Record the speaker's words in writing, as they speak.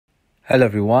Hello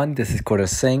everyone, this is Koda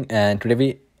Singh, and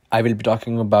I will be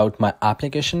talking about my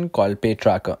application called Pay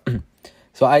Tracker.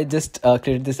 So I just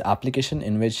created this application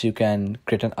in which you can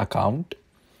create an account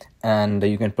and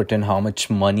you can put in how much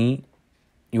money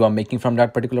you are making from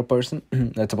that particular person.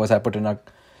 Let's suppose I put in a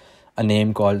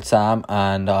name called Sam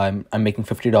and I'm making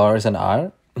 $50 an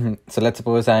hour. So let's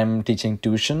suppose I'm teaching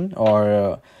tuition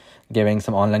or giving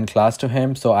some online class to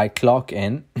him. So I clock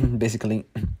in, basically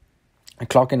I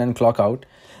clock in and clock out,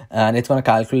 and it's going to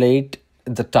calculate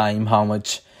the time, how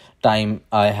much time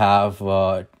I have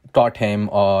taught him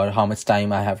or how much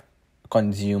time I have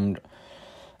consumed.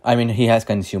 He has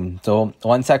consumed. So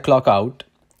once I clock out,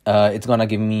 it's going to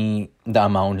give me the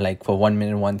amount, like for 1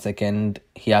 minute, 1 second,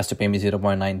 he has to pay me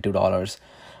 $0.92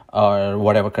 or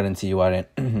whatever currency you are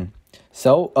in.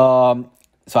 So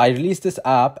I released this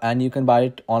app and you can buy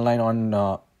it online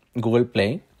on Google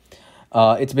Play.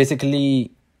 It's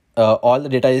basically all the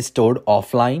data is stored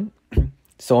offline.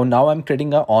 So now I'm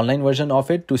creating an online version of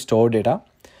it to store data.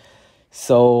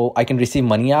 So I can receive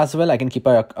money as well. I can keep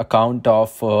an account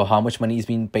of how much money is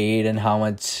being paid and how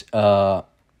much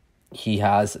he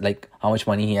has, like how much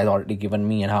money he has already given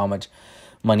me and how much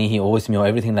money he owes me or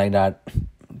everything like that.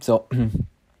 So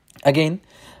again,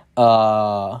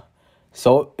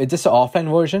 so it's just an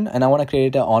offline version and I want to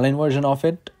create an online version of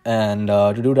it. And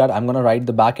to do that, I'm going to write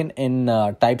the backend in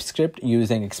Typescript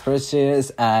using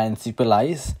Express.js and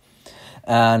Sequelize.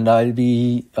 And I'll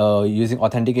be using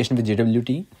authentication with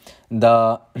JWT.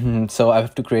 So I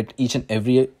have to create each and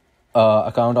every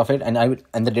account of it, and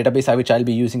the database which I'll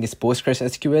be using is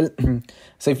PostgreSQL.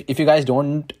 So if you guys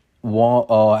don't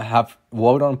have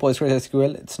worked on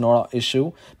PostgreSQL, it's not an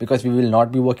issue because we will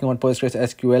not be working on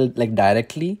PostgreSQL like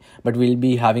directly, but we'll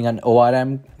be having an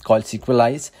ORM called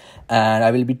Sequelize, and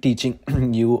I will be teaching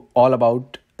you all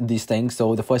about these things.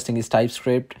 So the first thing is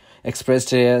TypeScript,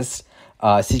 Express.js,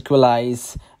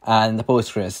 Sequelize, and the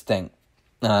Postgres thing.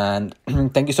 And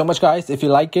thank you so much, guys. If you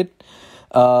like it,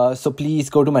 so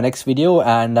please go to my next video,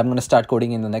 and I'm going to start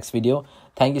coding in the next video.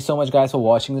 Thank you so much, guys, for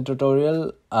watching the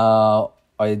tutorial.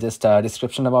 Or just a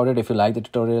description about it. If you like the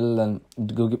tutorial, then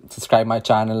go subscribe my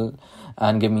channel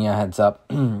and give me a heads up.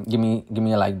 give me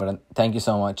a like button. Thank you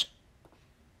so much.